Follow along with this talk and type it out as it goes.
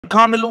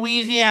Come to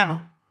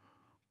Louisiana,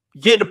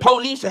 get the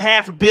police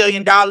 $500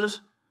 million,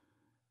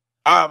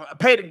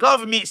 pay the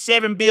government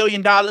 $7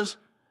 billion,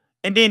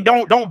 and then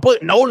don't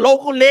put no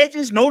local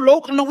legends, no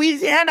local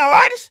Louisiana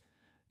artists.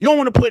 You don't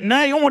want to put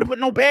none. You don't want to put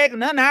no bag of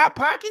none in our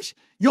pockets.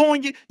 You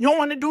don't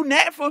want to do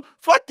that for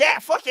fuck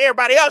that. Fuck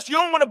everybody else. You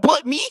don't want to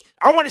put me.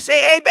 I want to say,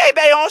 hey, baby,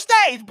 on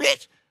stage,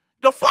 bitch.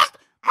 The fuck?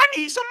 I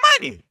need some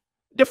money.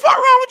 The fuck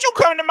wrong with you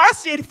coming to my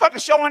city fucking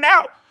showing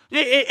out?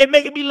 It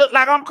making me look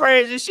like I'm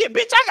crazy and shit.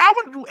 Bitch, I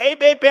want to do, hey,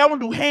 baby, I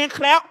want to do hand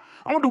clap.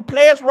 I want to do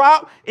Players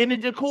Rock in the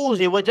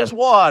jacuzzi with just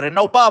water,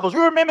 no bubbles.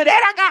 You remember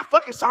that? I got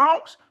fucking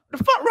songs. The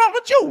fuck wrong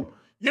with you?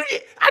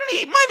 I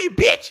need money,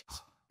 bitch.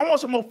 I want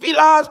some more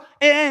felines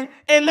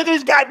and look at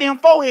this goddamn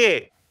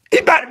forehead.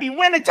 It's about to be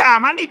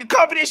wintertime. I need to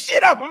cover this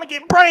shit up. I'm gonna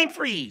get brain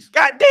freeze.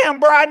 Goddamn,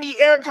 bro, I need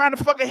every kind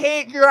of fucking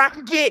headgear I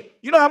can get.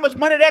 You know how much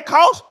money that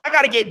costs? I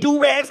gotta get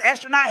do-rags,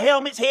 astronaut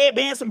helmets,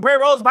 headbands,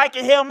 sombreros,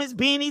 Viking helmets,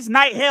 beanies,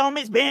 night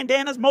helmets,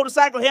 bandanas,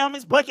 motorcycle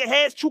helmets, bucket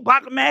hats,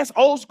 Chewbacca masks,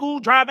 old school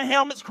driving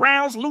helmets,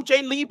 crowns,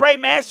 Lucha Libre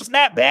masks,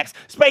 snapbacks,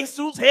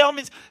 spacesuits,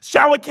 helmets,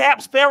 shower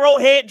caps, pharaoh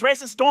head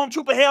dresses,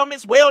 stormtrooper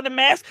helmets, welding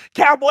masks,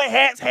 cowboy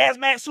hats,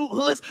 hazmat suit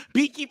hoods,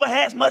 beekeeper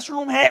hats,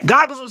 mushroom hats,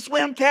 goggles and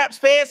swim caps,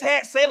 fez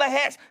hats, sailor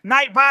hats,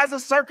 night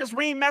visors, circus,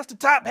 ringmaster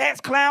top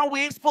hats, clown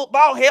wigs,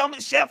 football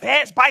helmets, chef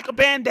hats, biker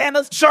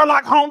bandanas,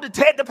 Sherlock Holmes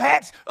detective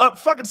hats,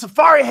 fucking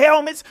safari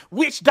helmets,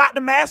 witch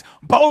doctor masks,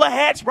 bowler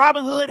hats,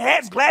 Robin Hood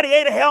hats,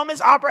 gladiator helmets,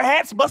 opera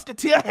hats,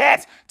 musketeer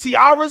hats,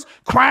 tiaras,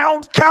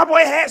 crowns, cowboy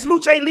hats,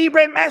 Lucha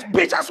Libre masks.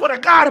 Bitch, I swear to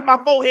God, if my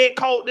forehead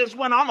cold this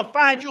winter, I'm gonna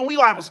find you and we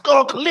gonna have a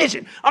skull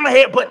collision. I'm gonna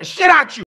headbutt the shit out you.